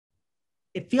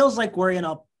It feels like we're in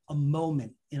a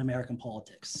moment in American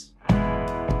politics. We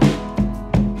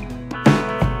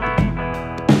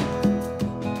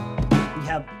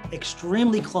have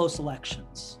extremely close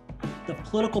elections. The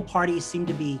political parties seem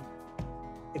to be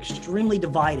extremely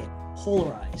divided,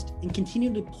 polarized, and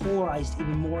continue to polarize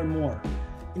even more and more.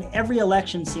 And every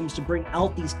election seems to bring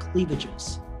out these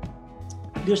cleavages.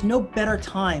 There's no better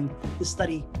time to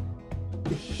study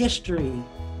the history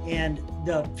and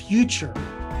the future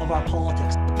of our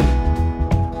politics.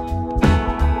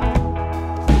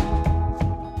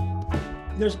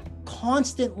 There's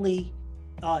constantly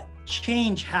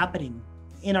change happening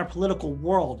in our political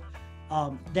world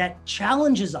that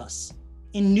challenges us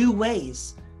in new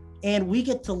ways, and we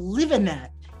get to live in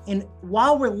that. And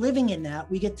while we're living in that,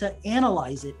 we get to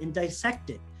analyze it and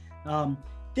dissect it.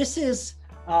 This is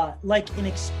like an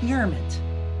experiment